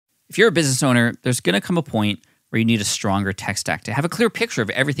If you're a business owner, there's going to come a point where you need a stronger tech stack to have a clear picture of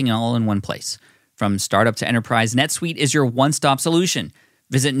everything all in one place. From startup to enterprise, NetSuite is your one-stop solution.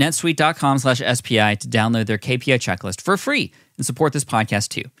 Visit netsuite.com/SPI to download their KPI checklist for free and support this podcast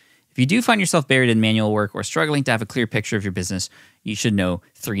too. If you do find yourself buried in manual work or struggling to have a clear picture of your business, you should know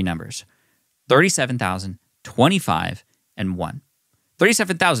 3 numbers: 37,000, 25, and 1.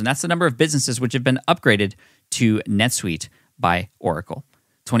 37,000, that's the number of businesses which have been upgraded to NetSuite by Oracle.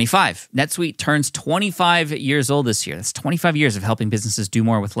 25, NetSuite turns 25 years old this year. That's 25 years of helping businesses do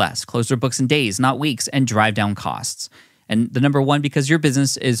more with less, close their books in days, not weeks, and drive down costs. And the number 1, because your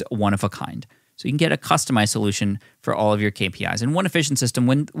business is one of a kind. So you can get a customized solution for all of your KPIs and one efficient system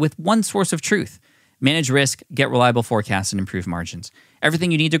with one source of truth. Manage risk, get reliable forecasts, and improve margins.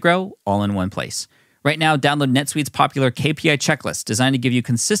 Everything you need to grow, all in one place. Right now, download NetSuite's popular KPI checklist designed to give you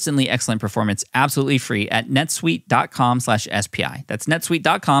consistently excellent performance absolutely free at netsuite.com/SPI. That's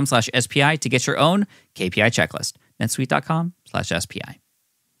netsuite.com/SPI to get your own KPI checklist. netsuite.com/SPI.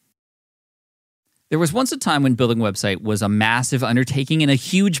 There was once a time when building a website was a massive undertaking and a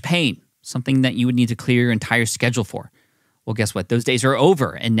huge pain, something that you would need to clear your entire schedule for. Well, guess what? Those days are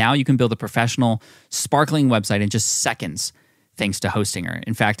over, and now you can build a professional, sparkling website in just seconds thanks to Hostinger.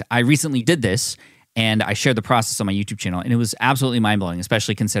 In fact, I recently did this, and I shared the process on my YouTube channel, and it was absolutely mind-blowing,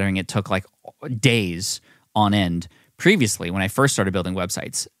 especially considering it took like days on end previously when I first started building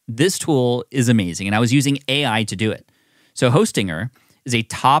websites. This tool is amazing, and I was using AI to do it. So Hostinger is a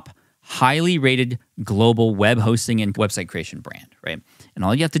top, highly rated global web hosting and website creation brand, right? And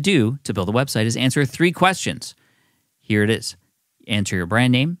all you have to do to build a website is answer 3 questions. Here it is. You enter your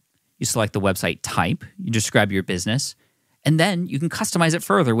brand name, you select the website type, you describe your business, and then you can customize it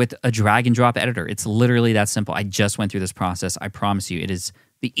further with a drag and drop editor. It's literally that simple. I just went through this process. I promise you, it is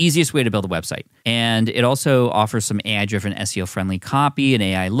the easiest way to build a website. And it also offers some AI-driven SEO-friendly copy, an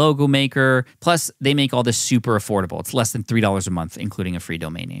AI logo maker. Plus, they make all this super affordable. It's less than $3 a month, including a free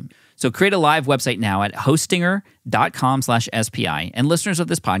domain name. So create a live website now at hostinger.com/SPI. And listeners of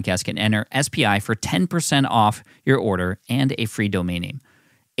this podcast can enter SPI for 10% off your order and a free domain name.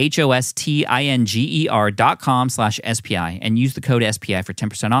 hostinger.com/SPI and use the code SPI for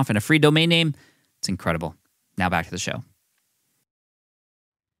 10% off and a free domain name. It's incredible. Now back to the show.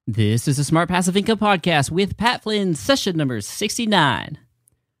 This is the Smart Passive Income Podcast with Pat Flynn, session number 69.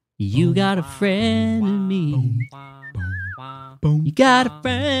 You got a friend in me. You got a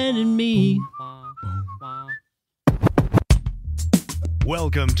friend in me.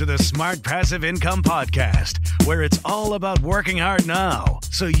 Welcome to the Smart Passive Income Podcast, where it's all about working hard now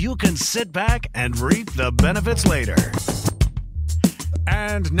so you can sit back and reap the benefits later.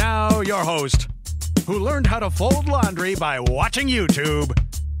 And now your host, who learned how to fold laundry by watching YouTube,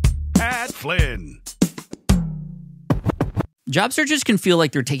 Pat Flynn. Job searches can feel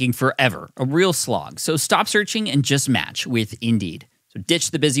like they're taking forever, a real slog. So stop searching and just match with Indeed. So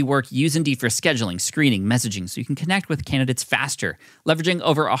ditch the busy work, use Indeed for scheduling, screening, messaging, so you can connect with candidates faster. Leveraging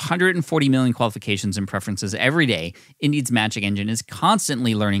over 140 million qualifications and preferences every day, Indeed's matching engine is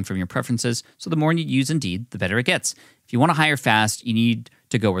constantly learning from your preferences, so the more you use Indeed, the better it gets. If you want to hire fast, you need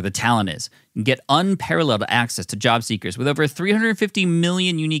to go where the talent is. You can get unparalleled access to job seekers with over 350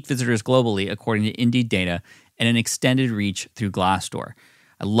 million unique visitors globally, according to Indeed data, and an extended reach through Glassdoor.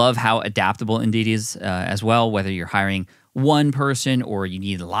 I love how adaptable Indeed is as well, whether you're hiring one person or you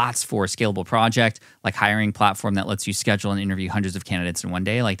need lots for a scalable project, like hiring platform that lets you schedule and interview hundreds of candidates in one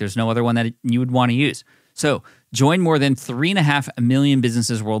day. Like there's no other one that you would want to use. So join more than 3.5 million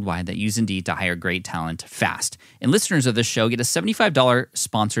businesses worldwide that use Indeed to hire great talent fast. And listeners of this show get a $75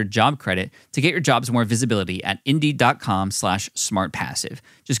 sponsored job credit to get your jobs more visibility at Indeed.com/SmartPassive.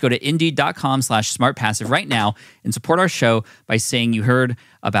 Just go to Indeed.com/SmartPassive right now and support our show by saying you heard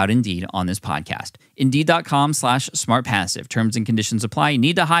about Indeed on this podcast. Indeed.com/SmartPassive. Terms and conditions apply. You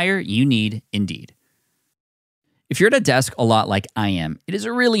need to hire, you need Indeed. If you're at a desk a lot like I am, it is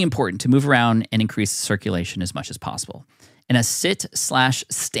really important to move around and increase circulation as much as possible. And a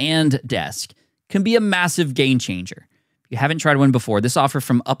sit/stand desk can be a massive game changer. If you haven't tried one before, this offer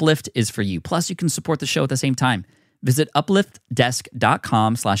from Uplift is for you. Plus, you can support the show at the same time. Visit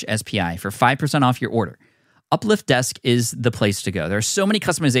upliftdesk.com/SPI for 5% off your order. Uplift Desk is the place to go. There are so many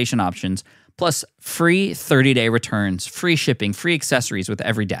customization options, plus free 30-day returns, free shipping, free accessories with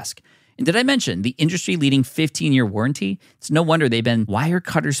every desk. And did I mention the industry-leading 15-year warranty? It's no wonder they've been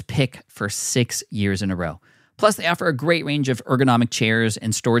Wirecutter's pick for 6 years in a row. Plus, they offer a great range of ergonomic chairs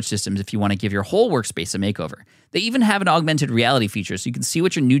and storage systems if you want to give your whole workspace a makeover. They even have an augmented reality feature so you can see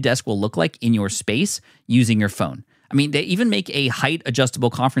what your new desk will look like in your space using your phone. I mean, they even make a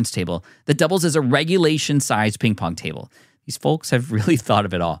height-adjustable conference table that doubles as a regulation-sized ping pong table. These folks have really thought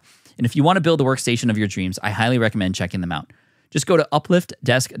of it all. And if you want to build the workstation of your dreams, I highly recommend checking them out. Just go to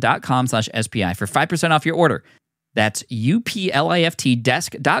upliftdesk.com/SPI for 5% off your order. That's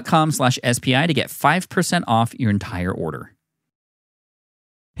upliftdesk.com/SPI to get 5% off your entire order.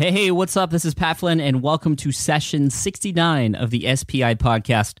 Hey, what's up? This is Pat Flynn, and welcome to session 69 of the SPI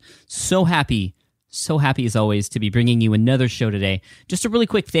podcast. So happy as always to be bringing you another show today. Just a really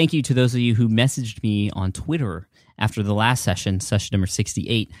quick thank you to those of you who messaged me on Twitter after the last session number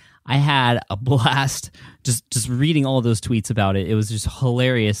 68. I had a blast just reading all of those tweets about it. It was just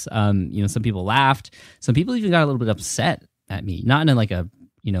hilarious. Some people laughed. Some people even got a little bit upset at me, not in like a,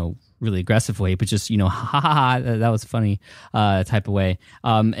 really aggressive way, but just, ha ha ha, that was funny type of way.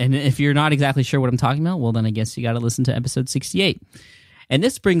 And if you're not exactly sure what I'm talking about, well, then I guess you got to listen to episode 68. And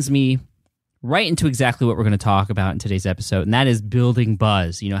this brings me right into exactly what we're going to talk about in today's episode, and that is building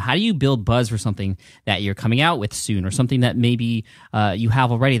buzz. How do you build buzz for something that you're coming out with soon, or something that maybe you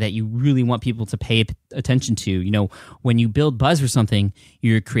have already that you really want people to pay attention to? When you build buzz for something,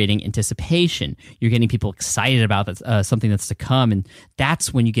 you're creating anticipation. You're getting people excited about something that's to come, and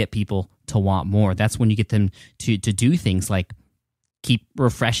that's when you get people to want more. That's when you get them to do things like keep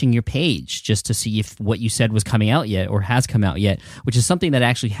refreshing your page just to see if what you said was coming out yet or has come out yet, which is something that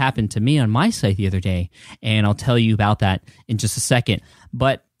actually happened to me on my site the other day, and I'll tell you about that in just a second.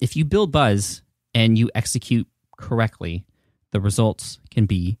 But if you build buzz and you execute correctly, the results can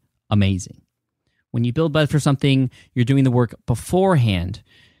be amazing. When you build buzz for something, you're doing the work beforehand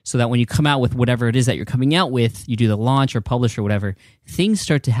so that when you come out with whatever it is that you're coming out with, you do the launch or publish or whatever, things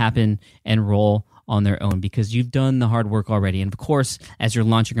start to happen and roll on their own because you've done the hard work already. And of course, as you're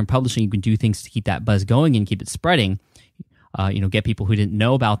launching and publishing, you can do things to keep that buzz going and keep it spreading. Get people who didn't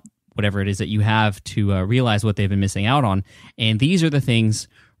know about whatever it is that you have to realize what they've been missing out on. And these are the things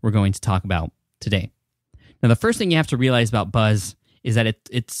we're going to talk about today. Now, the first thing you have to realize about buzz is that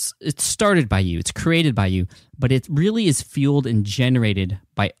it's started by you, it's created by you, but it really is fueled and generated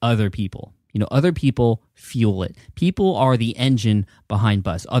by other people. Other people fuel it. People are the engine behind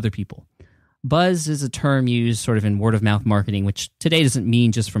buzz, other people. Buzz is a term used sort of in word-of-mouth marketing, which today doesn't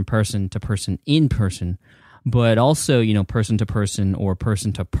mean just from person to person in person, but also, person to person or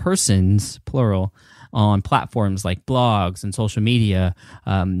person to persons, plural, on platforms like blogs and social media,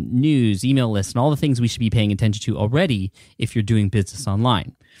 news, email lists, and all the things we should be paying attention to already if you're doing business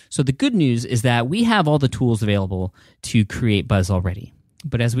online. So the good news is that we have all the tools available to create buzz already.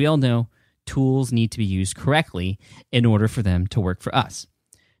 But as we all know, tools need to be used correctly in order for them to work for us.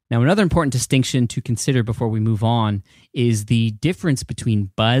 Now, another important distinction to consider before we move on is the difference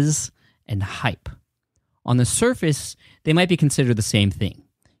between buzz and hype. On the surface, they might be considered the same thing.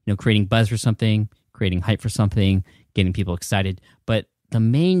 Creating buzz for something, creating hype for something, getting people excited. But the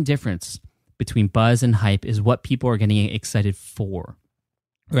main difference between buzz and hype is what people are getting excited for,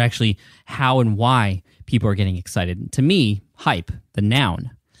 or actually how and why people are getting excited. To me, hype, the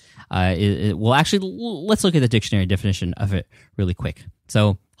noun, let's look at the dictionary definition of it really quick.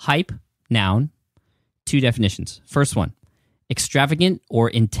 So, hype, noun, two definitions. First one, extravagant or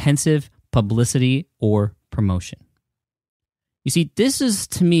intensive publicity or promotion. You see, this is,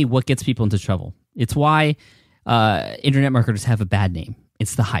 to me, what gets people into trouble. It's why internet marketers have a bad name.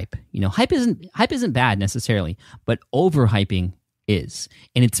 It's the hype. Hype isn't bad necessarily, but overhyping is.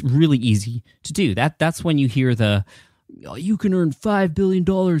 And it's really easy to do. That's when you hear you can earn $5 billion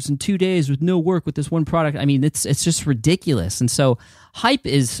in 2 days with no work with this one product. I mean, it's just ridiculous. And so hype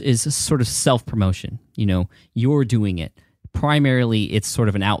is a sort of self-promotion. You're doing it. Primarily, it's sort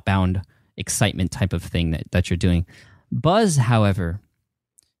of an outbound excitement type of thing that you're doing. Buzz, however,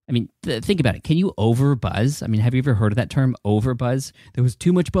 think about it. Can you over-buzz? Have you ever heard of that term, over-buzz? There was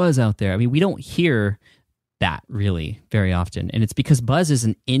too much buzz out there. We don't hear that really very often. And it's because buzz is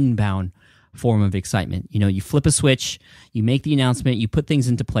an inbound form of excitement. You flip a switch, you make the announcement, you put things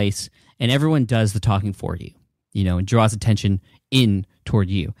into place, and everyone does the talking for you, and draws attention in toward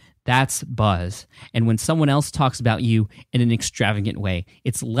you. That's buzz. And when someone else talks about you in an extravagant way,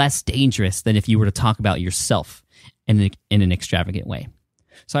 it's less dangerous than if you were to talk about yourself in an extravagant way.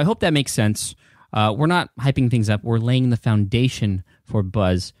 So I hope that makes sense. We're not hyping things up. We're laying the foundation for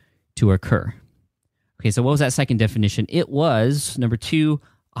buzz to occur. Okay, so what was that second definition? It was, number 2,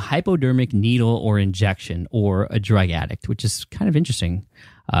 a hypodermic needle or injection, or a drug addict, which is kind of interesting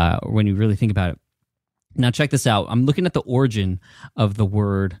when you really think about it. Now, check this out. I'm looking at the origin of the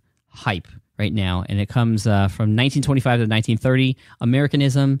word hype right now, and it comes from 1925 to 1930.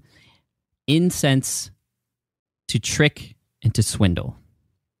 Americanism, in sense, to trick and to swindle.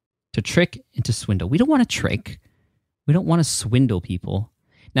 To trick and to swindle. We don't want to trick. We don't want to swindle people.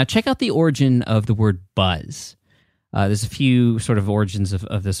 Now, check out the origin of the word buzz. There's a few sort of origins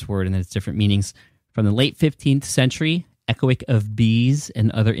of this word and its different meanings. From the late 15th century, echoic of bees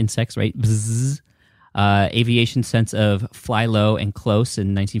and other insects, right? Bzzz. Aviation sense of fly low and close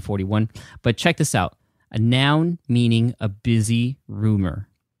in 1941. But check this out. A noun meaning a busy rumor,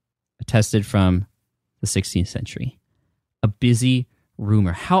 attested from the 16th century. A busy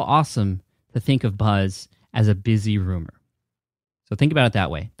rumor. How awesome to think of buzz as a busy rumor. So think about it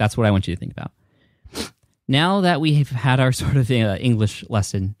that way. That's what I want you to think about. Now that we have had our sort of English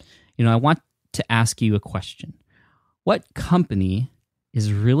lesson, I want to ask you a question. What company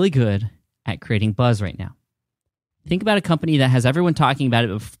is really good at creating buzz right now? Think about a company that has everyone talking about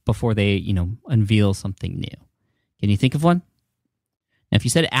it before they, unveil something new. Can you think of one? Now, if you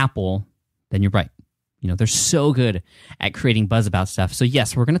said Apple, then you're right. They're so good at creating buzz about stuff. So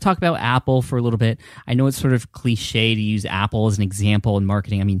yes, we're going to talk about Apple for a little bit. I know it's sort of cliche to use Apple as an example in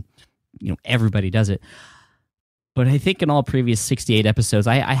marketing. I mean, everybody does it. But I think in all previous 68 episodes,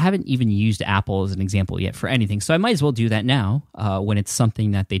 I haven't even used Apple as an example yet for anything. So I might as well do that now when it's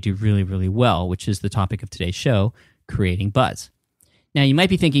something that they do really, really well, which is the topic of today's show, creating buzz. Now, you might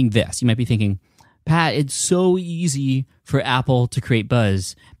be thinking this. You might be thinking, Pat, it's so easy for Apple to create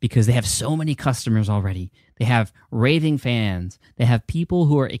buzz because they have so many customers already. They have raving fans. They have people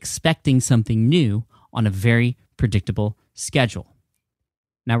who are expecting something new on a very predictable schedule.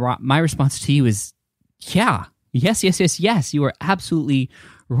 Now, my response to you is, yeah. Yes. You are absolutely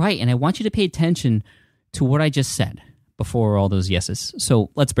right. And I want you to pay attention to what I just said before all those yeses.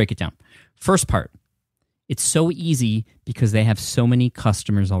 So let's break it down. First part, it's so easy because they have so many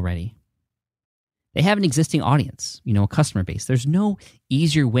customers already. They have an existing audience, a customer base. There's no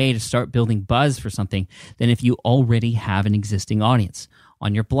easier way to start building buzz for something than if you already have an existing audience.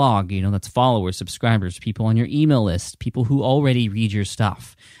 On your blog, that's followers, subscribers, people on your email list, people who already read your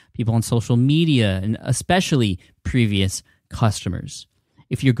stuff, people on social media, and especially previous customers.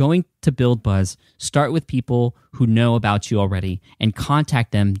 If you're going to build buzz, start with people who know about you already and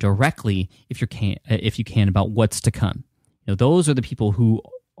contact them directly if you can about what's to come. Those are the people who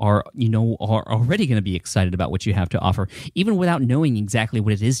are already going to be excited about what you have to offer, even without knowing exactly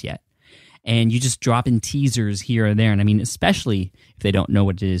what it is yet. And you just drop in teasers here and there. And I mean, especially if they don't know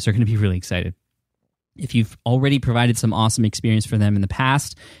what it is, they're going to be really excited. If you've already provided some awesome experience for them in the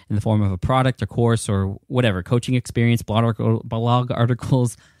past in the form of a product or course or whatever, coaching experience, blog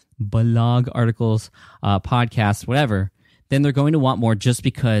articles, podcasts, whatever, then they're going to want more just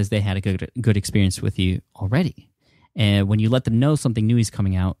because they had a good experience with you already. And when you let them know something new is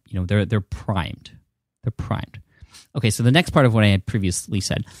coming out, they're primed. They're primed. Okay, so the next part of what I had previously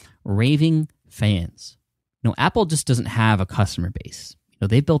said, raving fans. Apple just doesn't have a customer base.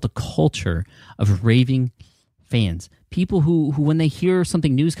 They've built a culture of raving fans. People who when they hear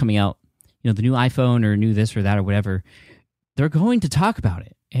something new is coming out, the new iPhone or new this or that or whatever, they're going to talk about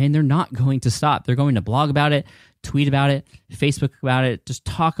it. And they're not going to stop. They're going to blog about it, tweet about it, Facebook about it, just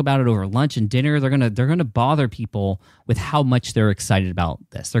talk about it over lunch and dinner. They're gonna bother people with how much they're excited about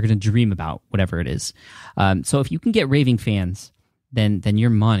this. They're gonna dream about whatever it is. So if you can get raving fans, then you're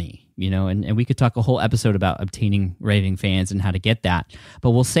money, and we could talk a whole episode about obtaining raving fans and how to get that.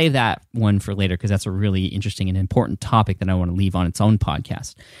 But we'll save that one for later because that's a really interesting and important topic that I want to leave on its own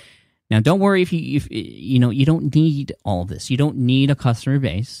podcast. Now, don't worry if you don't need all of this. You don't need a customer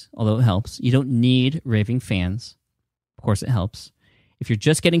base, although it helps. You don't need raving fans. Of course, it helps. If you're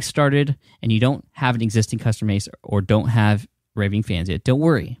just getting started and you don't have an existing customer base or don't have raving fans yet, don't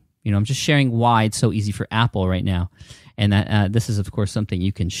worry. I'm just sharing why it's so easy for Apple right now, and that this is, of course, something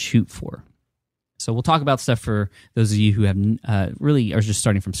you can shoot for. So we'll talk about stuff for those of you who have really are just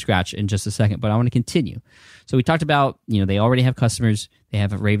starting from scratch in just a second, but I want to continue. So we talked about, they already have customers, they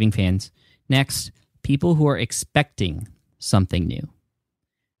have raving fans. Next, people who are expecting something new.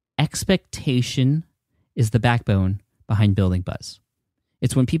 Expectation is the backbone behind building buzz.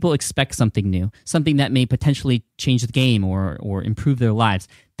 It's when people expect something new, something that may potentially change the game or improve their lives.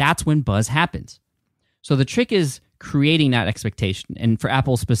 That's when buzz happens. So the trick is creating that expectation. And for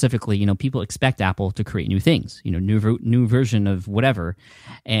Apple specifically, people expect Apple to create new things, new version of whatever.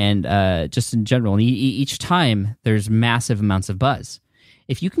 And just in general, and each time there's massive amounts of buzz.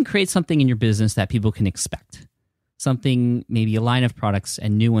 If you can create something in your business that people can expect, something, maybe a line of products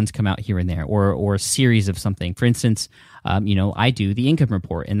and new ones come out here and there, or a series of something. For instance, I do the income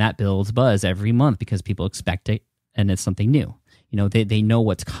report, and that builds buzz every month because people expect it, and it's something new. They know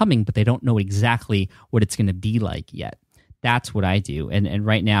what's coming, but they don't know exactly what it's going to be like yet. That's what I do. And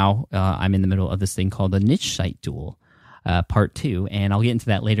right now, I'm in the middle of this thing called the Niche Site Duel, Part 2, and I'll get into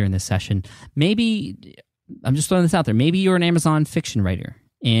that later in this session. Maybe, I'm just throwing this out there, maybe you're an Amazon fiction writer,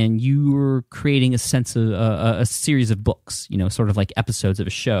 and you're creating a sense of a series of books, sort of like episodes of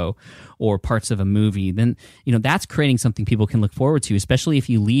a show or parts of a movie, then, that's creating something people can look forward to, especially if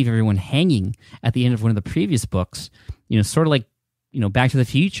you leave everyone hanging at the end of one of the previous books, sort of like, Back to the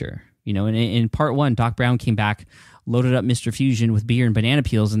Future. In part one, Doc Brown came back, loaded up Mr. Fusion with beer and banana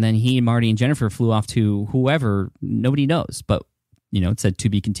peels, and then he and Marty and Jennifer flew off to whoever, nobody knows, but, it said to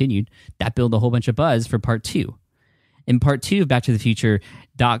be continued. That built a whole bunch of buzz for part two. In part two of Back to the Future,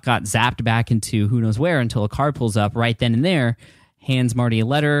 Doc got zapped back into who knows where until a car pulls up right then and there, hands Marty a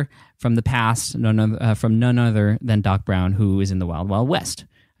letter from the past, from none other than Doc Brown, who is in the Wild Wild West.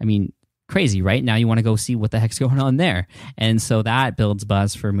 I mean, crazy, right? Now you want to go see what the heck's going on there. And so that builds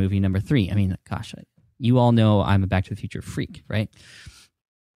buzz for movie number 3. I mean, gosh, you all know I'm a Back to the Future freak, right?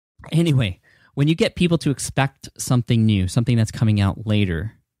 Anyway, when you get people to expect something new, something that's coming out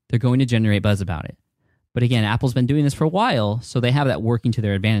later, they're going to generate buzz about it. But again, Apple's been doing this for a while, so they have that working to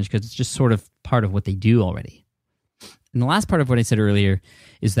their advantage because it's just sort of part of what they do already. And the last part of what I said earlier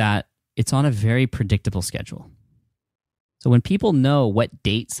is that it's on a very predictable schedule. So when people know what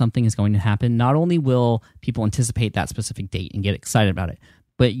date something is going to happen, not only will people anticipate that specific date and get excited about it,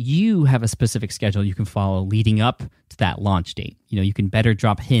 but you have a specific schedule you can follow leading up to that launch date. You can better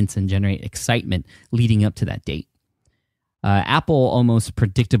drop hints and generate excitement leading up to that date. Apple almost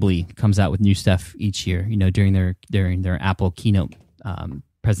predictably comes out with new stuff each year. During their Apple keynote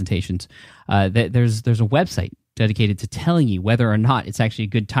presentations, there's a website dedicated to telling you whether or not it's actually a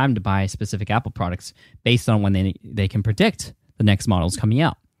good time to buy specific Apple products based on when they can predict the next models coming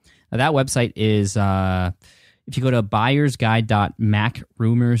out. Now, that website is if you go to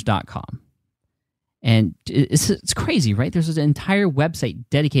buyersguide.macrumors.com. And it's crazy, right? There's an entire website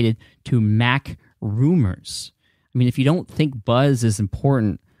dedicated to Mac rumors. I mean, if you don't think buzz is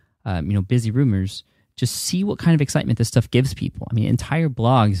important, busy rumors, just see what kind of excitement this stuff gives people. I mean, entire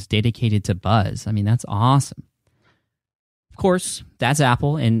blogs dedicated to buzz. I mean, that's awesome. Of course, that's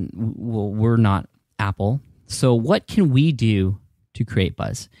Apple, and we're not Apple. So what can we do to create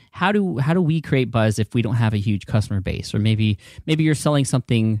buzz? How do we create buzz if we don't have a huge customer base? Or maybe you're selling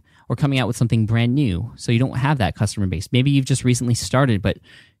something or coming out with something brand new, so you don't have that customer base. Maybe you've just recently started, but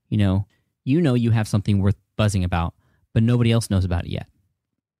you have something worth buzzing about, but nobody else knows about it yet.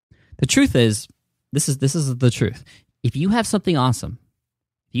 The truth is, this is the truth. If you have something awesome,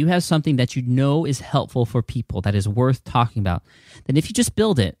 if you have something that is helpful for people, that is worth talking about, then if you just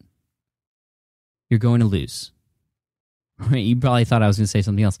build it, you're going to lose. Right? You probably thought I was going to say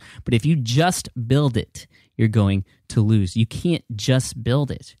something else, but if you just build it, you're going to lose. You can't just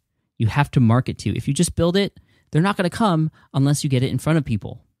build it. You have to market to. If you just build it, they're not going to come unless you get it in front of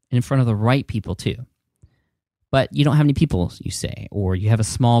people, and in front of the right people too. But you don't have any people, you say, or you have a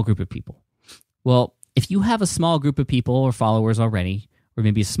small group of people. Well, if you have a small group of people or followers already, or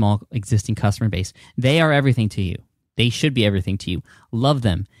maybe a small existing customer base, they are everything to you. They should be everything to you. Love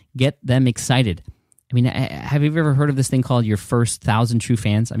them. Get them excited. I mean, have you ever heard of this thing called your first 1,000 true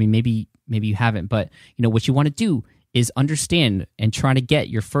fans? I mean, maybe you haven't, but what you want to do is understand and try to get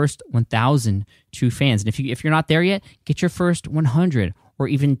your first 1,000 true fans. And if you're not there yet, get your first 100 or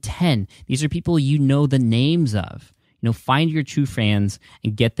even 10. These are people the names of. Find your true fans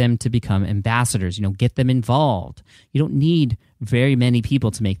and get them to become ambassadors. Get them involved. You don't need very many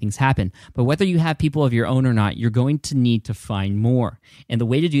people to make things happen. But whether you have people of your own or not, you're going to need to find more. And the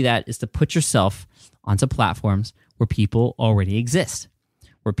way to do that is to put yourself onto platforms where people already exist,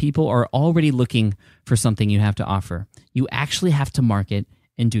 where people are already looking for something you have to offer. You actually have to market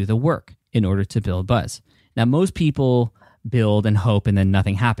and do the work in order to build buzz. Now, most people build and hope and then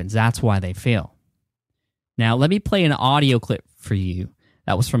nothing happens. That's why they fail. Now, let me play an audio clip for you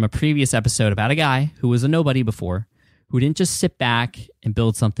that was from a previous episode about a guy who was a nobody before, who didn't just sit back and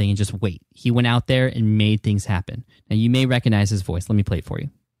build something and just wait. He went out there and made things happen. Now, you may recognize his voice. Let me play it for you.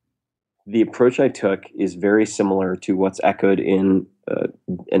 The approach I took is very similar to what's echoed in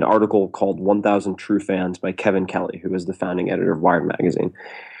an article called 1,000 True Fans by Kevin Kelly, who is the founding editor of Wired magazine.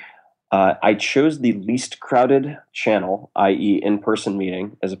 I chose the least crowded channel, i.e. in-person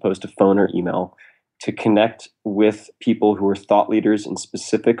meeting, as opposed to phone or email, to connect with people who are thought leaders in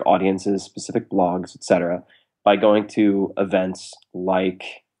specific audiences, specific blogs, etc., by going to events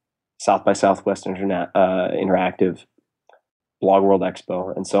like South by Southwest Interactive, Blog World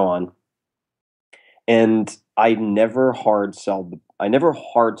Expo, and so on. And I never hard sold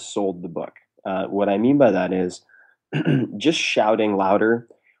the book. What I mean by that is just shouting louder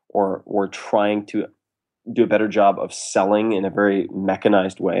or trying to do a better job of selling in a very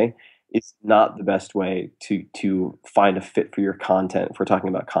mechanized way is not the best way to find a fit for your content, if we're talking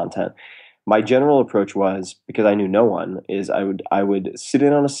about content. My general approach was, because I knew no one, is I would sit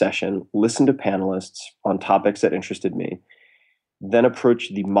in on a session, listen to panelists on topics that interested me, then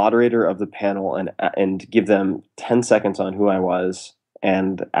approach the moderator of the panel and give them 10 seconds on who I was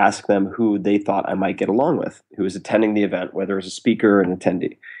and ask them who they thought I might get along with, who was attending the event, whether as a speaker or an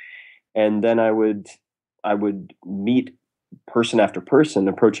attendee. And then I would meet person after person,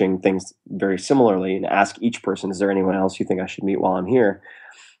 approaching things very similarly, and ask each person, is there anyone else you think I should meet while I'm here?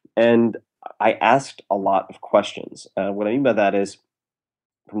 And I asked a lot of questions. What I mean by that is,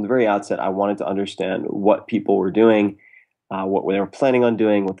 from the very outset, I wanted to understand what people were doing, what they were planning on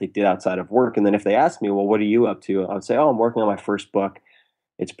doing, what they did outside of work. And then if they asked me, well, what are you up to? I would say, oh, I'm working on my first book.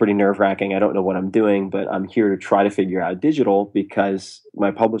 It's pretty nerve-wracking. I don't know what I'm doing, but I'm here to try to figure out digital because my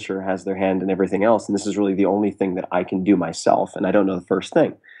publisher has their hand in everything else. And this is really the only thing that I can do myself. And I don't know the first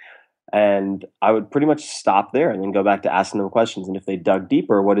thing. And I would pretty much stop there and then go back to asking them questions. And if they dug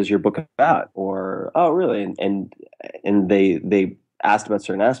deeper, what is your book about? Or, oh, really? And they asked about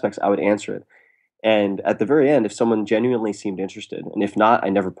certain aspects, I would answer it. And at the very end, if someone genuinely seemed interested, and if not, I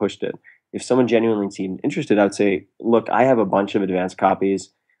never pushed it. If someone genuinely seemed interested, I would say, look, I have a bunch of advanced copies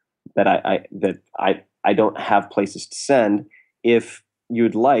that I don't have places to send. If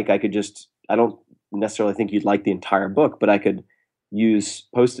you'd like, I don't necessarily think you'd like the entire book, but I could use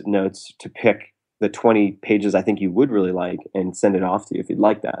Post-it notes to pick the 20 pages I think you would really like and send it off to you if you'd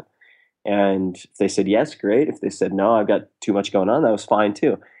like that. And if they said yes, great. If they said no, I've got too much going on, that was fine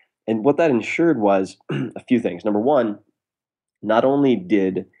too. And what that ensured was a few things. Number one, not only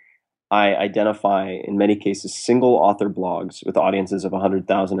did I identify, in many cases, single author blogs with audiences of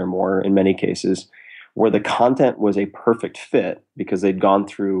 100,000 or more, in many cases, where the content was a perfect fit because they'd gone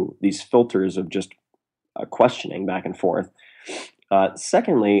through these filters of just questioning back and forth.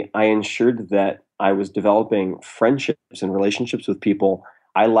 Secondly, I ensured that I was developing friendships and relationships with people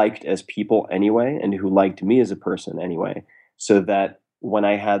I liked as people anyway, and who liked me as a person anyway, so that when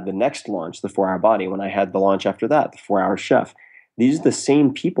I had the next launch, the 4-Hour Body, when I had the launch after that, the 4-Hour Chef, these are the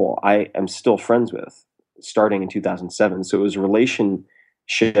same people I am still friends with starting in 2007. So it was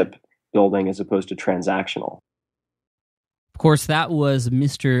relationship building as opposed to transactional. Of course, that was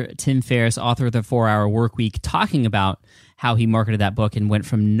Mr. Tim Ferriss, author of the 4-Hour Workweek, talking about how he marketed that book and went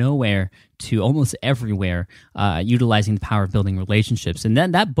from nowhere to almost everywhere, utilizing the power of building relationships. And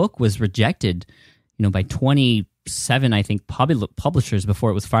then that book was rejected, by 27, I think, publishers before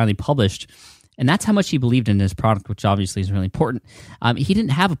it was finally published. And that's how much he believed in his product, which obviously is really important. He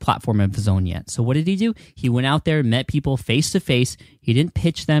didn't have a platform of his own yet. So what did he do? He went out there, met people face to face. He didn't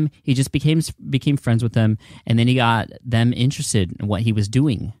pitch them. He just became friends with them. And then he got them interested in what he was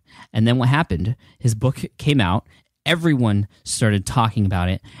doing. And then what happened? His book came out. Everyone started talking about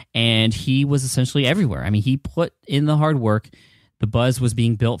it. And he was essentially everywhere. I mean, he put in the hard work. The buzz was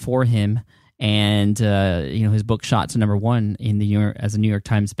being built for him. And his book shot to number 1 as a New York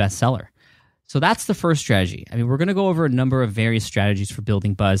Times bestseller. So that's the first strategy. I mean, we're going to go over a number of various strategies for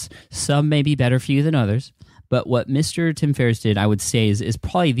building buzz. Some may be better for you than others, but what Mr. Tim Ferriss did, I would say, is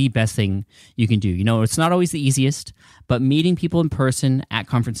probably the best thing you can do. It's not always the easiest, but meeting people in person at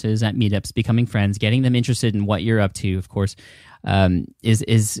conferences, at meetups, becoming friends, getting them interested in what you're up to, of course,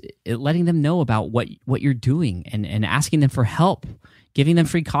 is letting them know about what you're doing and asking them for help. Giving them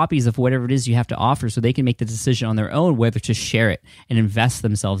free copies of whatever it is you have to offer so they can make the decision on their own whether to share it and invest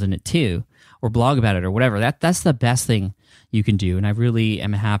themselves in it too, or blog about it or whatever. That's the best thing you can do. And I really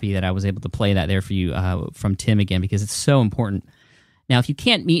am happy that I was able to play that there for you from Tim again, because it's so important. Now, if you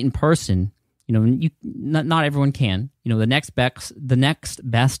can't meet in person, not everyone can. The next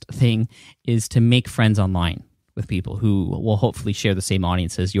best thing is to make friends online with people who will hopefully share the same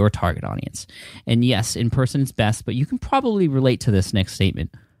audience as your target audience. And yes, in person is best, but you can probably relate to this next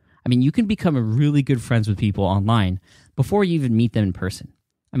statement. I mean, you can become really good friends with people online before you even meet them in person.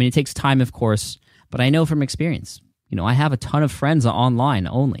 I mean, it takes time, of course, but I know from experience. I have a ton of friends online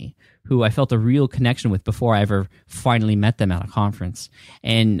only who I felt a real connection with before I ever finally met them at a conference.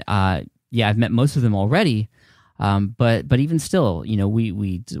 And I've met most of them already. But even still,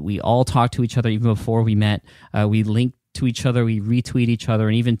 we all talk to each other even before we met. We link to each other, we retweet each other,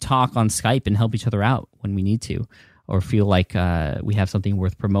 and even talk on Skype and help each other out when we need to, or feel like we have something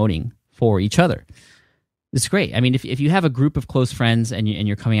worth promoting for each other. It's great. I mean, if you have a group of close friends and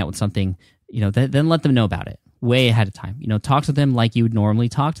you're coming out with something, then let them know about it way ahead of time. Talk to them like you would normally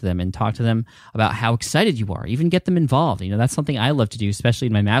talk to them, and talk to them about how excited you are. Even get them involved. That's something I love to do, especially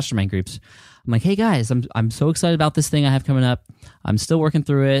in my mastermind groups. I'm like, hey guys, I'm so excited about this thing I have coming up. I'm still working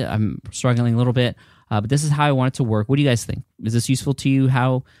through it. I'm struggling a little bit, but this is how I want it to work. What do you guys think? Is this useful to you?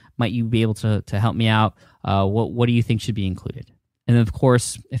 How might you be able to help me out? What do you think should be included? And of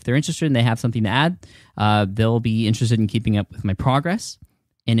course, if they're interested and they have something to add, they'll be interested in keeping up with my progress.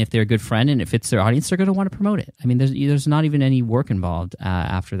 And if they're a good friend and it fits their audience, they're going to want to promote it. I mean, there's not even any work involved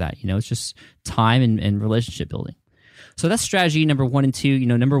after that. It's just time and relationship building. So that's strategy number 1 and 2.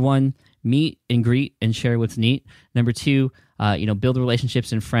 Number 1, meet and greet and share what's neat. Number 2, build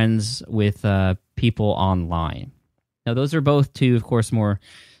relationships and friends with people online. Now, those are both 2, of course, more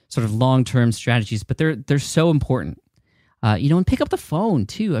sort of long-term strategies, but they're so important. And pick up the phone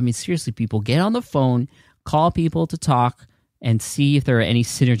too. I mean, seriously, people, get on the phone, call people to talk, and see if there are any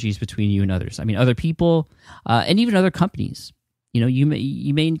synergies between you and others. I mean, other people and even other companies. You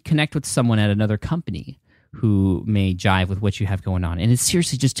may connect with someone at another company who may jive with what you have going on, and it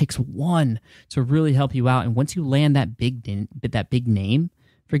seriously just takes one to really help you out. And once you land that big name,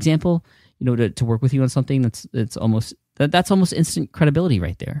 for example, to work with you on something, that's almost instant credibility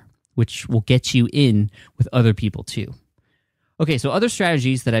right there, which will get you in with other people too. Okay, so other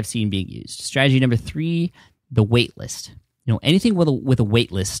strategies that I've seen being used. Strategy number 3, the wait list. Anything with a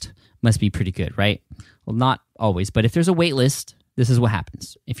wait list must be pretty good, right? Well, not always, but if there's a wait list, this is what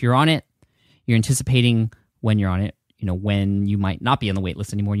happens. If you're on it, you're anticipating when you're on it, when you might not be on the wait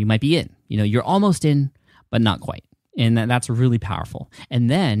list anymore, you might be in. You're almost in, but not quite. And that's really powerful. And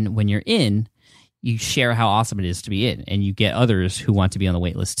then when you're in, you share how awesome it is to be in, and you get others who want to be on the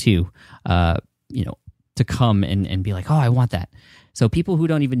wait list too, to come and be like, oh, I want that. So people who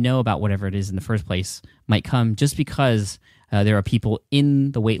don't even know about whatever it is in the first place might come just because there are people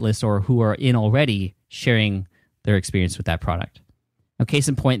in the wait list or who are in already sharing their experience with that product. Now, case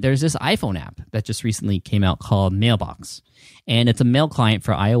in point, there's this iPhone app that just recently came out called Mailbox, and it's a mail client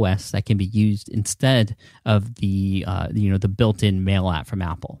for iOS that can be used instead of the built-in mail app from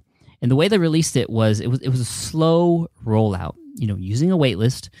Apple. And the way they released it was a slow rollout, using a wait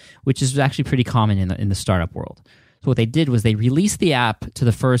list, which is actually pretty common in the startup world. So what they did was they released the app to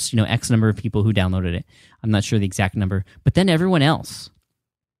the first, X number of people who downloaded it. I'm not sure the exact number, but then everyone else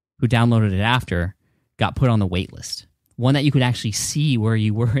who downloaded it after got put on the wait list. One that you could actually see where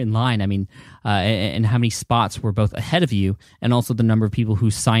you were in line. I mean, and how many spots were both ahead of you, and also the number of people who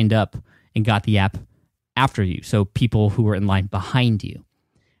signed up and got the app after you. So people who were in line behind you.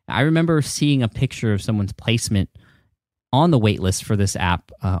 I remember seeing a picture of someone's placement on the wait list for this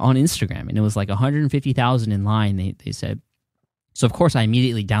app on Instagram, and it was like 150,000 in line. They said. So of course I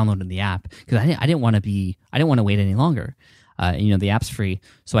immediately downloaded the app because I didn't want to wait any longer. The app's free,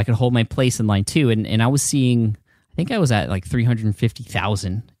 so I could hold my place in line too. And I was seeing, I think I was at like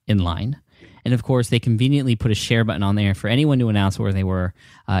 350,000 in line. And of course they conveniently put a share button on there for anyone to announce where they were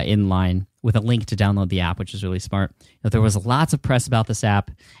in line, with a link to download the app, which is really smart. There was lots of press about this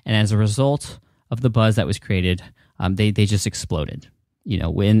app, and as a result of the buzz that was created, they just exploded. It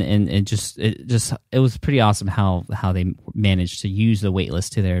was pretty awesome how they managed to use the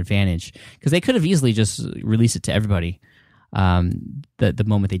waitlist to their advantage, because they could have easily just released it to everybody the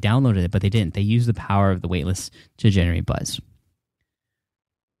moment they downloaded it, but they didn't. They used the power of the waitlist to generate buzz.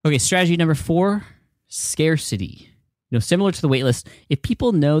 Okay, strategy number 4, scarcity. Similar to the waitlist, if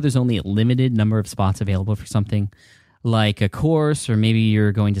people know there's only a limited number of spots available for something, like a course, or maybe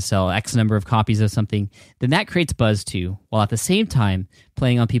you're going to sell X number of copies of something, then that creates buzz too, while at the same time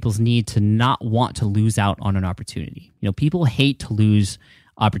playing on people's need to not want to lose out on an opportunity. People hate to lose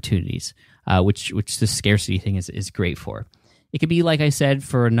opportunities, which the scarcity thing is great for. It could be, like I said,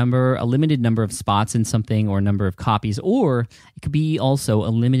 for a limited number of spots in something, or a number of copies, or it could be also a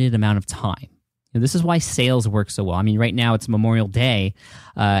limited amount of time. This is why sales work so well. I mean, right now it's Memorial Day,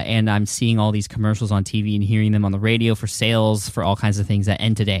 and I'm seeing all these commercials on TV and hearing them on the radio for sales for all kinds of things that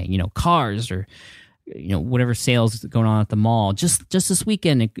end today. Cars, or whatever sales going on at the mall. Just this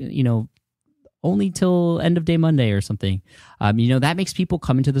weekend, only till end of day Monday or something. That makes people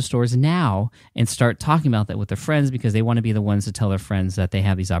come into the stores now and start talking about that with their friends, because they want to be the ones to tell their friends that they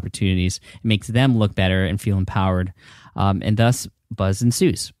have these opportunities. It makes them look better and feel empowered, and thus buzz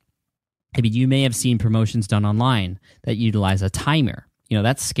ensues. I mean, you may have seen promotions done online that utilize a timer.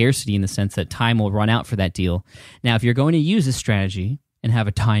 That's scarcity in the sense that time will run out for that deal. Now, if you're going to use this strategy and have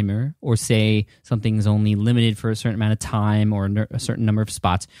a timer, or say something's only limited for a certain amount of time or a certain number of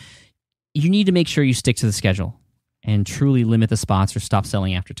spots, you need to make sure you stick to the schedule and truly limit the spots, or stop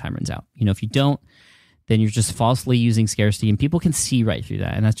selling after time runs out. If you don't, then you're just falsely using scarcity, and people can see right through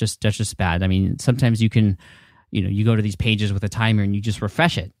that, and that's just bad. I mean, sometimes you can, you go to these pages with a timer and you just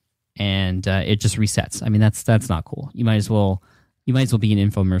refresh it, and it just resets. I mean, that's not cool. You might as well be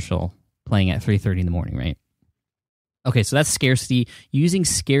an infomercial playing at 3:30 in the morning, right? Okay, so that's scarcity. Using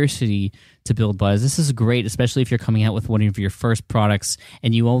scarcity to build buzz. This is great, especially if you're coming out with one of your first products,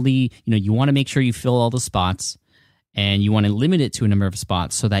 and you only, you want to make sure you fill all the spots, and you want to limit it to a number of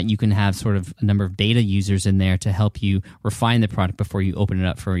spots so that you can have sort of a number of beta users in there to help you refine the product before you open it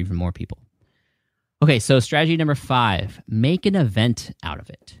up for even more people. Okay, so strategy number 5, make an event out of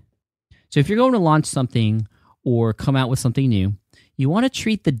it. So if you're going to launch something or come out with something new, you want to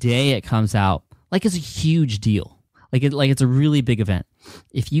treat the day it comes out like it's a huge deal, like it's a really big event.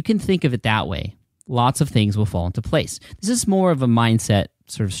 If you can think of it that way, lots of things will fall into place. This is more of a mindset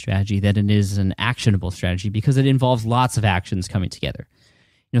sort of strategy than it is an actionable strategy because it involves lots of actions coming together.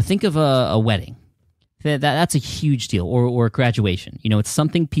 Think of a wedding. That's a huge deal, or graduation. It's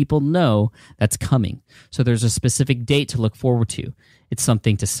something people know that's coming. So there's a specific date to look forward to. It's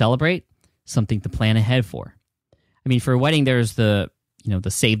something to celebrate, something to plan ahead for. I mean, for a wedding, there's the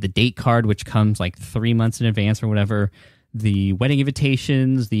save the date card, which comes like 3 months in advance or whatever. The wedding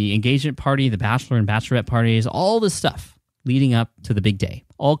invitations, the engagement party, the bachelor and bachelorette parties, all this stuff leading up to the big day,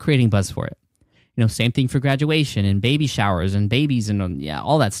 all creating buzz for it. Same thing for graduation and baby showers and babies and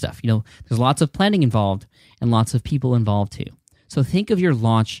all that stuff. There's lots of planning involved and lots of people involved too. So think of your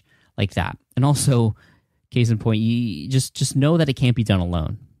launch like that. And also, case in point, you just know that it can't be done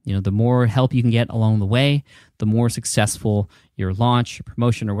alone. The more help you can get along the way, the more successful your launch, your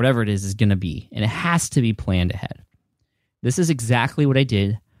promotion, or whatever it is going to be. And it has to be planned ahead. This is exactly what I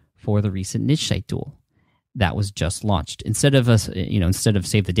did for the recent niche site duel that was just launched. Instead of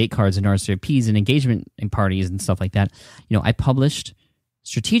save the date cards and RSVPs and engagement and parties and stuff like that, I published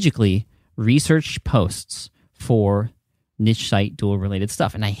strategically research posts for niche site duel related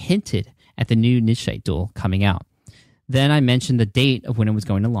stuff, and I hinted at the new niche site duel coming out. Then I mentioned the date of when it was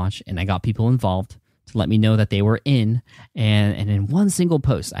going to launch, and I got people involved to let me know that they were in. And in one single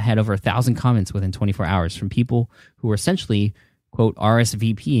post, I had over 1,000 comments within 24 hours from people who were essentially, quote,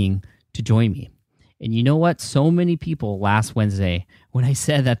 RSVPing to join me. And you know what? So many people last Wednesday, when I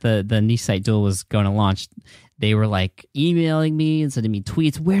said that the niche site duel was going to launch, they were like emailing me and sending me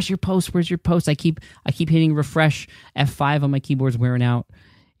tweets. Where's your post? Where's your post? I keep hitting refresh. F5 on my keyboard's wearing out.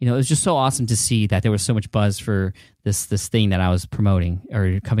 It was just so awesome to see that there was so much buzz for this thing that I was promoting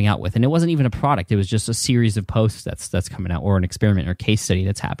or coming out with. And it wasn't even a product. It was just a series of posts that's coming out, or an experiment or case study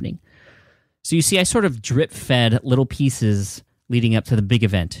that's happening. So you see, I sort of drip fed little pieces leading up to the big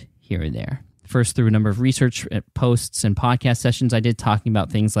event here and there. First, through a number of research posts and podcast sessions I did talking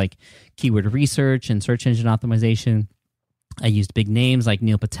about things like keyword research and search engine optimization. I used big names like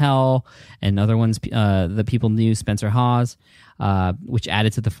Neil Patel and other ones that people knew, Spencer Hawes, which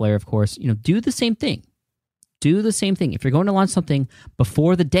added to the flair, of course. Do the same thing. Do the same thing. If you're going to launch something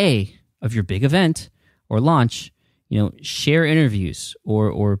before the day of your big event or launch, share interviews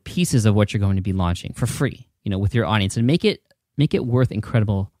or pieces of what you're going to be launching for free, with your audience, and make it worth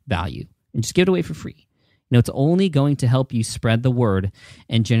incredible value. And just give it away for free. It's only going to help you spread the word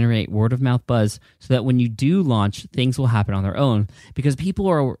and generate word of mouth buzz so that when you do launch, things will happen on their own because people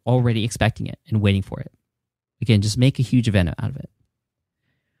are already expecting it and waiting for it. Again, just make a huge event out of it.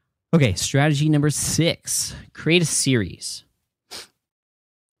 Okay, strategy number 6, create a series.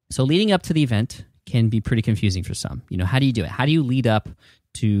 So leading up to the event can be pretty confusing for some. How do you do it? How do you lead up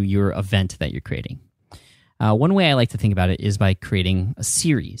to your event that you're creating? One way I like to think about it is by creating a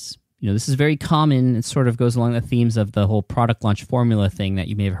series. This is very common. It sort of goes along the themes of the whole product launch formula thing that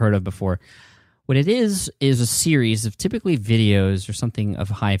you may have heard of before. What it is a series of typically videos or something of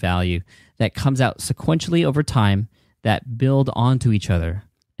high value that comes out sequentially over time that build onto each other.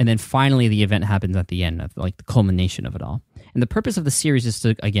 And then finally the event happens at the end, of like the culmination of it all. And the purpose of the series is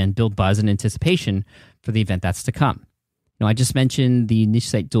to, again, build buzz and anticipation for the event that's to come. I just mentioned the Niche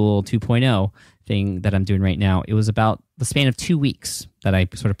Site Duel 2.0 thing that I'm doing right now. It was about the span of 2 weeks that I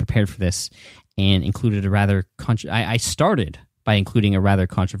sort of prepared for this and included I started by including a rather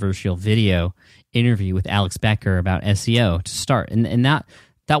controversial video interview with Alex Becker about SEO to start. And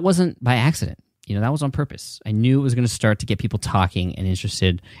that wasn't by accident. That was on purpose. I knew it was going to start to get people talking and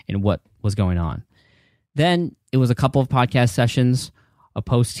interested in what was going on. Then it was a couple of podcast sessions, a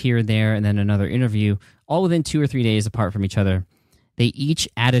post here and there, and then another interview, all within 2 or 3 days apart from each other. They each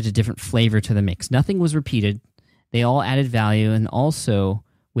added a different flavor to the mix. Nothing was repeated. They all added value, and also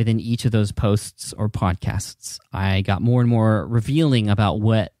within each of those posts or podcasts, I got more and more revealing about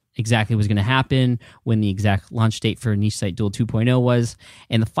what exactly was going to happen, when the exact launch date for Niche Site Duel 2.0 was,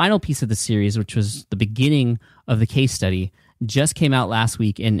 and the final piece of the series, which was the beginning of the case study, just came out last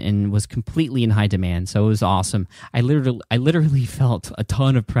week and was completely in high demand. So it was awesome. I literally felt a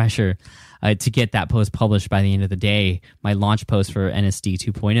ton of pressure to get that post published by the end of the day, my launch post for NSD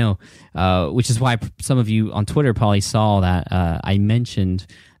 2.0, which is why some of you on Twitter probably saw that I mentioned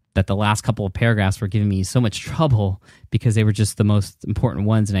that the last couple of paragraphs were giving me so much trouble because they were just the most important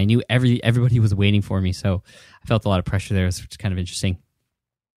ones, and I knew everybody was waiting for me, so I felt a lot of pressure there, which is kind of interesting.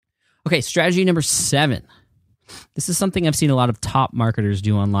 Okay, strategy number 7. This is something I've seen a lot of top marketers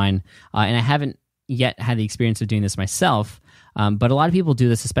do online, and I haven't yet had the experience of doing this myself, but a lot of people do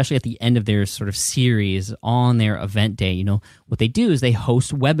this, especially at the end of their sort of series on their event day. You know, what they do is they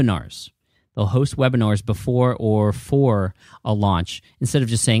host webinars. They'll host webinars before or for a launch. Instead of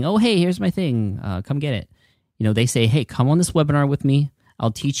just saying, oh, hey, here's my thing, come get it. You know, they say, hey, come on this webinar with me.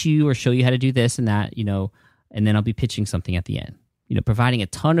 I'll teach you or show you how to do this and that, you know, and then I'll be pitching something at the end. You know, providing a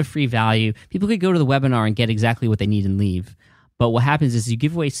ton of free value. People could go to the webinar and get exactly what they need and leave. But what happens is you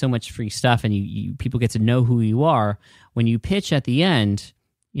give away so much free stuff, and you people get to know who you are. When you pitch at the end,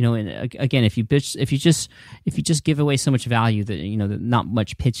 you know, and again, if you just give away so much value that, you know, that not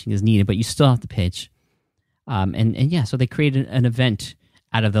much pitching is needed, but you still have to pitch. And yeah, so they created an event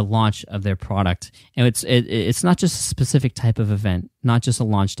out of the launch of their product, and it's not just a specific type of event, not just a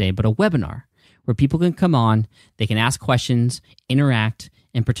launch day, but a webinar where people can come on, they can ask questions, interact,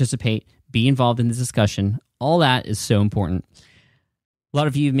 and participate, be involved in the discussion. All that is so important. A lot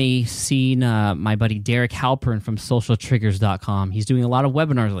of you may have seen my buddy Derek Halpern from socialtriggers.com. He's doing a lot of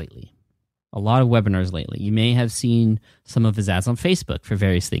webinars lately. You may have seen some of his ads on Facebook for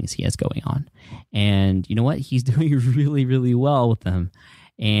various things he has going on. And you know what? He's doing really, really well with them.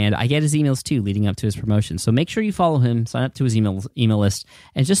 And I get his emails too leading up to his promotion. So make sure you follow him, sign up to his email list,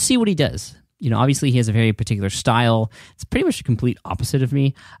 and just see what he does. You know, obviously he has a very particular style. It's pretty much the complete opposite of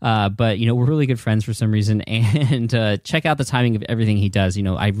me. But, you know, we're really good friends for some reason. And check out the timing of everything he does. You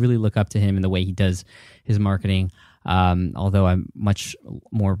know, I really look up to him in the way he does his marketing, although I'm much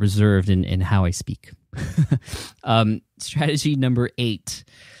more reserved in how I speak. Strategy number 8,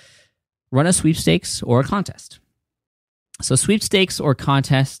 run a sweepstakes or a contest. So sweepstakes or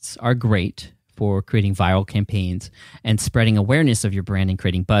contests are great for creating viral campaigns and spreading awareness of your brand and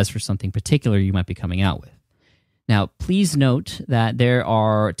creating buzz for something particular you might be coming out with. Now, please note that there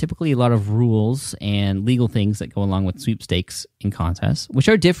are typically a lot of rules and legal things that go along with sweepstakes in contests, which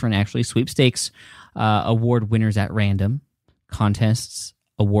are different, actually. Sweepstakes award winners at random. Contests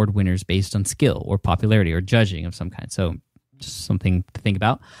award winners based on skill or popularity or judging of some kind. So just something to think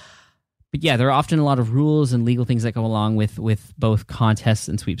about. But yeah, there are often a lot of rules and legal things that go along with both contests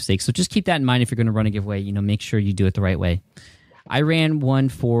and sweepstakes. So just keep that in mind if you're going to run a giveaway. You know, make sure you do it the right way. I ran one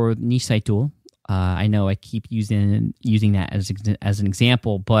for Niche Site Duel. I know I keep using that as an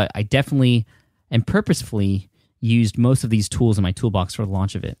example, but I definitely and purposefully used most of these tools in my toolbox for the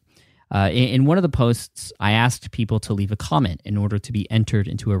launch of it. In one of the posts, I asked people to leave a comment in order to be entered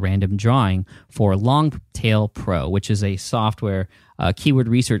into a random drawing for Longtail Pro, which is a software keyword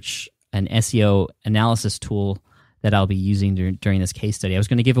research and SEO analysis tool that I'll be using during this case study. I was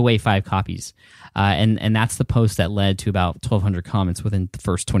going to give away 5 copies, and that's the post that led to about 1,200 comments within the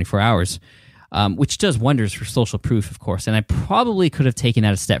first 24 hours, which does wonders for social proof, of course. And I probably could have taken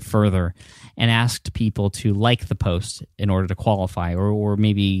that a step further and asked people to like the post in order to qualify, or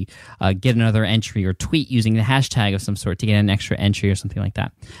maybe get another entry or tweet using the hashtag of some sort to get an extra entry or something like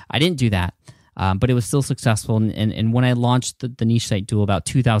that. I didn't do that. But it was still successful, and when I launched the Niche Site Duel, about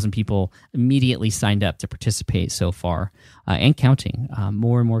 2,000 people immediately signed up to participate so far, and counting.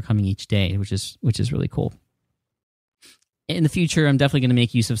 More and more coming each day, which is really cool. In the future, I'm definitely going to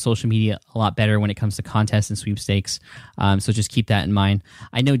make use of social media a lot better when it comes to contests and sweepstakes, so just keep that in mind.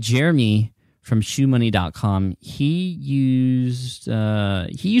 I know Jeremy from shoemoney.com, he used to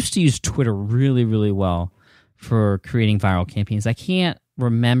use Twitter really, really well for creating viral campaigns. I can't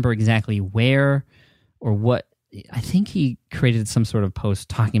remember exactly where or what. I think he created some sort of post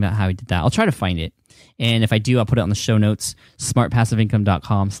talking about how he did that. I'll try to find it. And if I do, I'll put it on the show notes,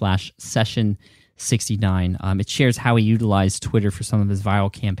 smartpassiveincome.com/session69. It shares how he utilized Twitter for some of his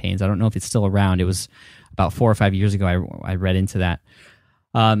viral campaigns. I don't know if it's still around. It was about 4 or 5 years ago I read into that.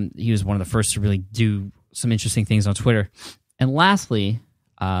 He was one of the first to really do some interesting things on Twitter. And lastly,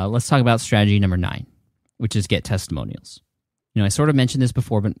 let's talk about strategy number 9, which is get testimonials. You know, I sort of mentioned this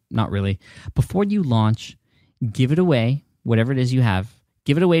before, but not really. Before you launch, give it away, whatever it is you have,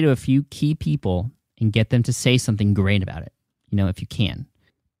 give it away to a few key people and get them to say something great about it, you know, if you can.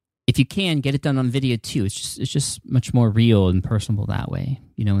 If you can, get it done on video too. It's just much more real and personable that way.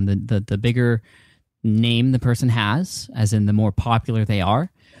 You know, and the bigger name the person has, as in the more popular they are,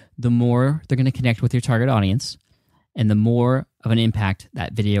 the more they're going to connect with your target audience, and the more of an impact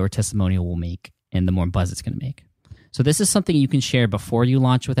that video or testimonial will make, and the more buzz it's going to make. So this is something you can share before you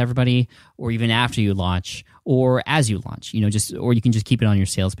launch with everybody, or even after you launch, or as you launch, you know, or you can just keep it on your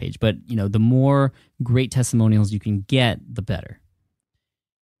sales page. But, you know, the more great testimonials you can get, the better.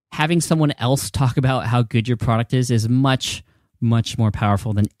 having someone else talk about how good your product is much, much more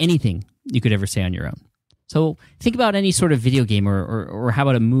powerful than anything you could ever say on your own. So think about any sort of video game or how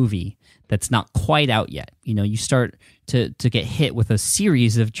about a movie that's not quite out yet. You start to get hit with a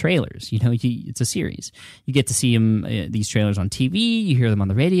series of trailers. It's a series. You get to see these trailers on TV. You hear them on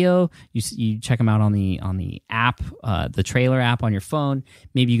the radio. You check them out on the app, the trailer app on your phone.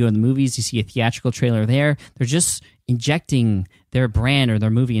 Maybe you go to the movies. You see a theatrical trailer there. They're just injecting their brand or their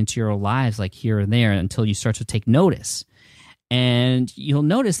movie into your lives, like here and there, until you start to take notice. And you'll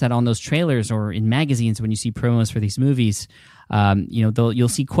notice that on those trailers or in magazines, when you see promos for these movies, you'll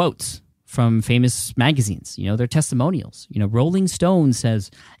see quotes from famous magazines. They're testimonials. Rolling Stone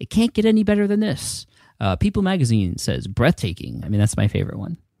says, "It can't get any better than this." People magazine says, "Breathtaking." I mean, that's my favorite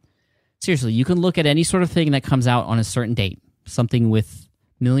one. Seriously, you can look at any sort of thing that comes out on a certain date, something with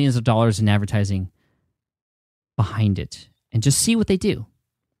millions of dollars in advertising behind it, and just see what they do.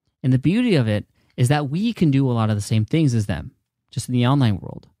 And the beauty of it is that we can do a lot of the same things as them, just in the online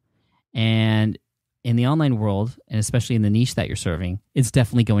world. And in the online world, and especially in the niche that you're serving, it's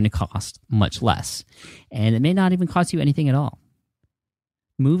definitely going to cost much less. And it may not even cost you anything at all.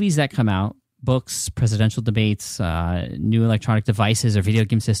 Movies that come out, books, presidential debates, new electronic devices or video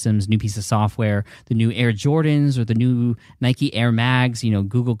game systems, new piece of software, the new Air Jordans or the new Nike Air Mags,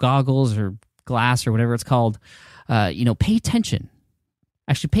 Google goggles or Glass or whatever it's called, pay attention.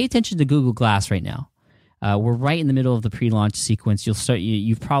 Actually, pay attention to Google Glass right now. We're right in the middle of the pre-launch sequence.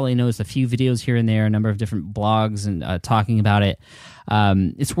 You've probably noticed a few videos here and there, a number of different blogs and talking about it.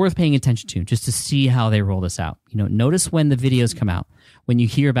 It's worth paying attention to just to see how they roll this out. Notice when the videos come out, when you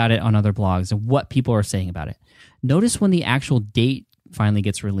hear about it on other blogs and what people are saying about it. Notice when the actual date finally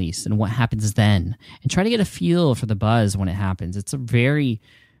gets released and what happens then, and try to get a feel for the buzz when it happens. It's a very,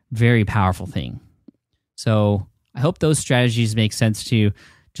 very powerful thing. So I hope those strategies make sense to you.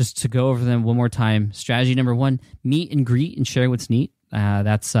 Just to go over them one more time. Strategy number 1, meet and greet and share what's neat.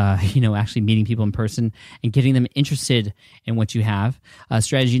 That's actually meeting people in person and getting them interested in what you have.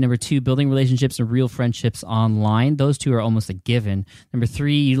 Strategy number 2, building relationships and real friendships online. Those two are almost a given. Number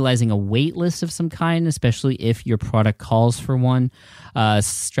 3, utilizing a wait list of some kind, especially if your product calls for one.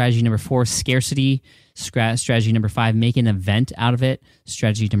 Strategy number 4, scarcity. Strategy number 5, make an event out of it.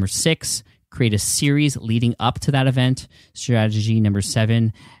 Strategy number 6, create a series leading up to that event. Strategy number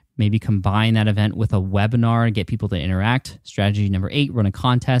 7, maybe combine that event with a webinar and get people to interact. Strategy number 8, run a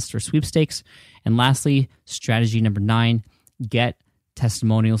contest or sweepstakes. And lastly, strategy number 9, get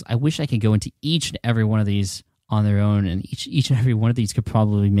testimonials. I wish I could go into each and every one of these on their own, and each and every one of these could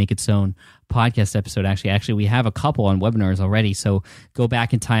probably make its own podcast episode. Actually, we have a couple on webinars already, so go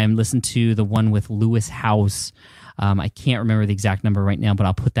back in time, listen to the one with Lewis House. I can't remember the exact number right now, but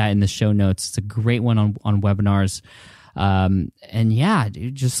I'll put that in the show notes. It's a great one on webinars. And yeah,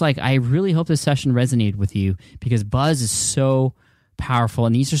 dude, just like I really hope this session resonated with you, because buzz is so powerful,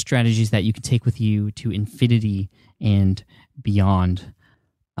 and these are strategies that you can take with you to infinity and beyond.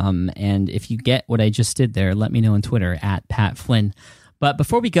 And if you get what I just did there, let me know on Twitter at Pat Flynn. But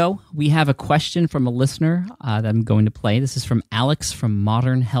before we go, we have a question from a listener that I'm going to play. This is from Alex from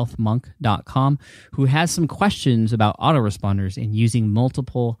modernhealthmonk.com, who has some questions about autoresponders and using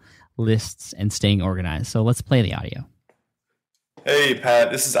multiple lists and staying organized. So let's play the audio. Hey,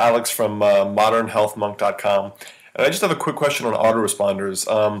 Pat. This is Alex from modernhealthmonk.com. And I just have a quick question on autoresponders.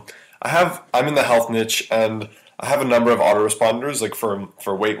 I'm in the health niche, and I have a number of autoresponders, like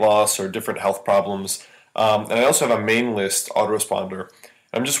for weight loss or different health problems. And I also have a main list autoresponder.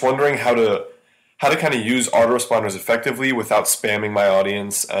 I'm just wondering how to kind of use autoresponders effectively without spamming my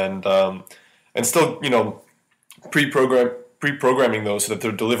audience, and still pre-programming those so that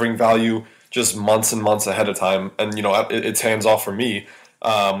they're delivering value just months and months ahead of time, and it's hands off for me.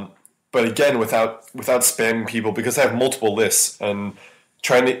 But again, without spamming people, because I have multiple lists, and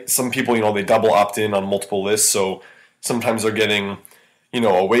some people they double opt in on multiple lists, so sometimes they're getting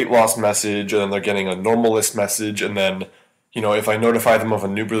a weight loss message, and then they're getting a normal list message, and then, if I notify them of a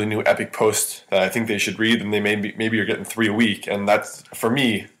really new epic post that I think they should read, then they maybe you're getting 3 a week, and that's, for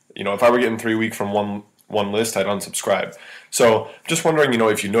me, if I were getting 3 a week from one list, I'd unsubscribe. So I'm just wondering,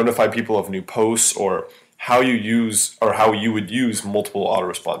 if you notify people of new posts, or how you would use multiple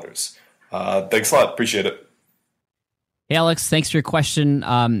autoresponders. Thanks a lot. Appreciate it. Hey, Alex, thanks for your question.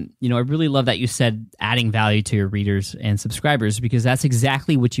 I really love that you said adding value to your readers and subscribers, because that's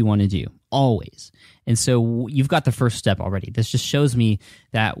exactly what you want to do, always. And so you've got the first step already. This just shows me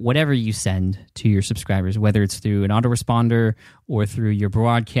that whatever you send to your subscribers, whether it's through an autoresponder or through your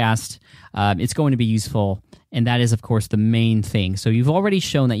broadcast, it's going to be useful. And that is, of course, the main thing. So you've already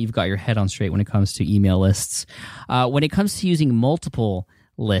shown that you've got your head on straight when it comes to email lists. When it comes to using multiple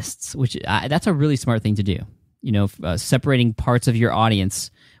lists, which that's a really smart thing to do. Separating parts of your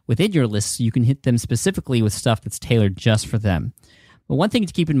audience within your lists so you can hit them specifically with stuff that's tailored just for them. But one thing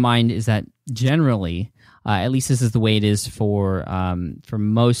to keep in mind is that generally, at least this is the way it is for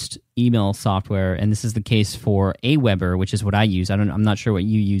most email software, and this is the case for Aweber, which is what I use. I'm not sure what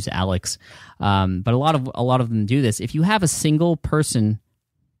you use, Alex, but a lot of them do this. If you have a single person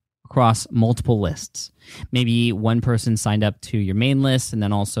across multiple lists, maybe one person signed up to your main list, and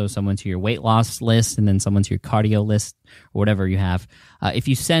then also someone to your weight loss list, and then someone to your cardio list, or whatever you have. If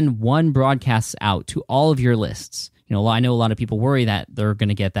you send one broadcast out to all of your lists, I know a lot of people worry that they're going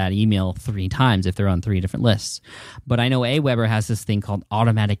to get that email 3 times if they're on 3 different lists. But I know Aweber has this thing called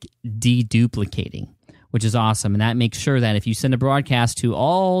automatic deduplicating, which is awesome. And that makes sure that if you send a broadcast to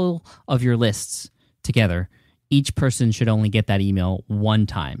all of your lists together, each person should only get that email 1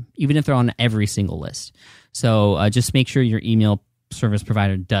 time, even if they're on every single list. So just make sure your email service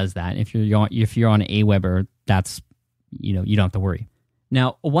provider does that. If you're on Aweber, that's you don't have to worry.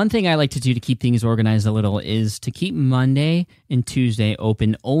 Now, one thing I like to do to keep things organized a little is to keep Monday and Tuesday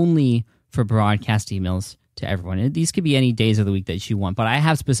open only for broadcast emails to everyone. And these could be any days of the week that you want, but I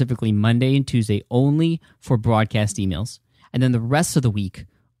have specifically Monday and Tuesday only for broadcast emails, and then the rest of the week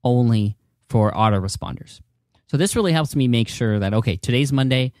only for autoresponders. So this really helps me make sure that, okay, today's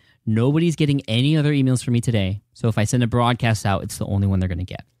Monday, nobody's getting any other emails from me today, so if I send a broadcast out, it's the only one they're going to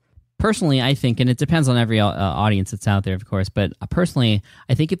get. Personally, I think, and it depends on every audience that's out there, of course, but personally,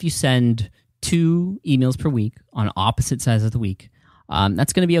 I think if you send 2 emails per week on opposite sides of the week,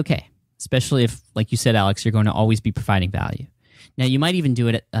 that's going to be okay, especially if, like you said, Alex, you're going to always be providing value. Now, you might even do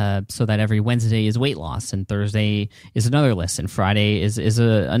it so that every Wednesday is weight loss, and Thursday is another list, and Friday is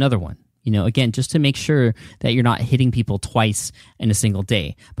another one. Again, just to make sure that you're not hitting people twice in a single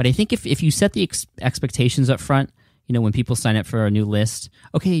day. But I think if you set the expectations up front, when people sign up for a new list,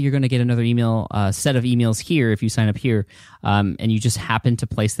 okay, you're going to get another set of emails here if you sign up here, and you just happen to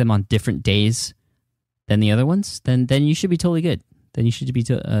place them on different days than the other ones, then you should be totally good.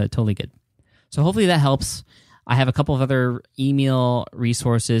 Totally good. So hopefully that helps. I have a couple of other email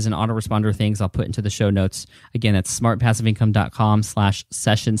resources and autoresponder things I'll put into the show notes. Again, that's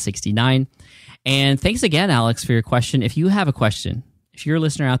smartpassiveincome.com/session69. And thanks again, Alex, for your question. If you have a question, if you're a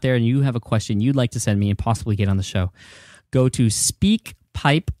listener out there and you have a question you'd like to send me and possibly get on the show, go to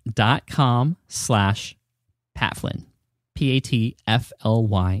speakpipe.com/PatFlynn, PatFlynn.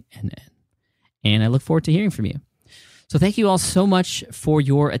 And I look forward to hearing from you. So thank you all so much for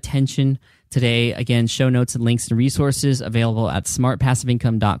your attention today. Again, show notes and links and resources available at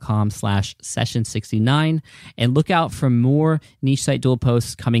smartpassiveincome.com/session69. And look out for more Niche Site Duel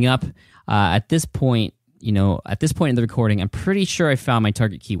posts coming up. At this point in the recording, I'm pretty sure I found my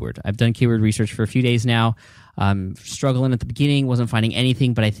target keyword. I've done keyword research for a few days now. Struggling at the beginning, wasn't finding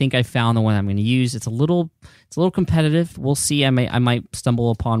anything, but I think I found the one I'm going to use. It's a little competitive. We'll see. I might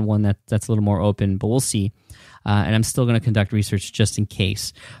stumble upon one that's a little more open, but we'll see. And I'm still going to conduct research just in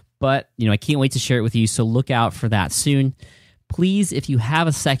case. But I can't wait to share it with you. So look out for that soon. Please, if you have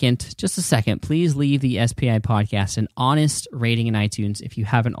just a second, please leave the SPI podcast an honest rating in iTunes if you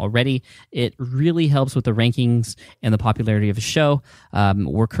haven't already. It really helps with the rankings and the popularity of the show.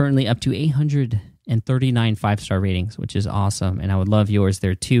 We're currently up to 839 5-star ratings, which is awesome, and I would love yours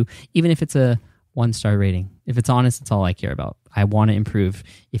there too, even if it's a 1-star rating. If it's honest, it's all I care about. I want to improve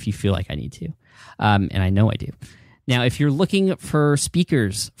if you feel like I need to, and I know I do. Now, if you're looking for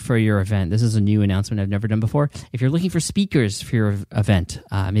speakers for your event, this is a new announcement I've never done before. If you're looking for speakers for your event,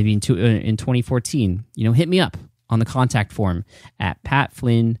 maybe in 2014, hit me up on the contact form at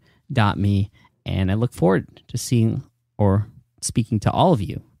patflynn.me, and I look forward to seeing or speaking to all of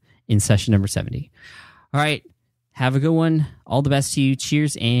you in session number 70. All right, have a good one. All the best to you.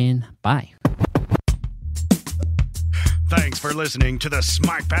 Cheers and bye. Thanks for listening to the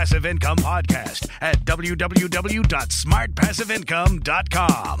Smart Passive Income Podcast at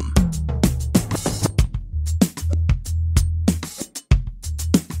www.smartpassiveincome.com.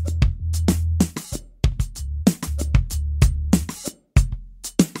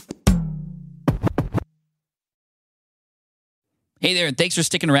 Hey there, and thanks for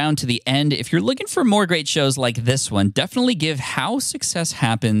sticking around to the end. If you're looking for more great shows like this one, definitely give How Success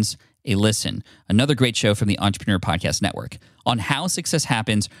Happens a listen. Another great show from the Entrepreneur Podcast Network. On How Success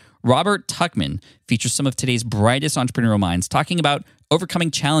Happens, Robert Tuchman features some of today's brightest entrepreneurial minds talking about overcoming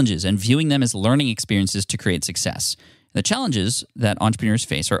challenges and viewing them as learning experiences to create success. The challenges that entrepreneurs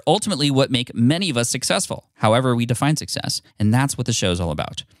face are ultimately what make many of us successful, however we define success, and that's what the show is all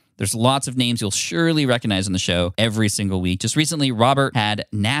about. There's lots of names you'll surely recognize on the show every single week. Just recently, Robert had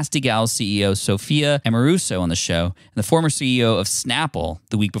Nasty Gals CEO Sophia Amoruso on the show, and the former CEO of Snapple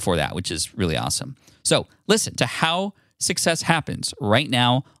the week before that, which is really awesome. So listen to How Success Happens right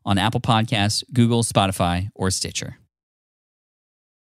now on Apple Podcasts, Google, Spotify, or Stitcher.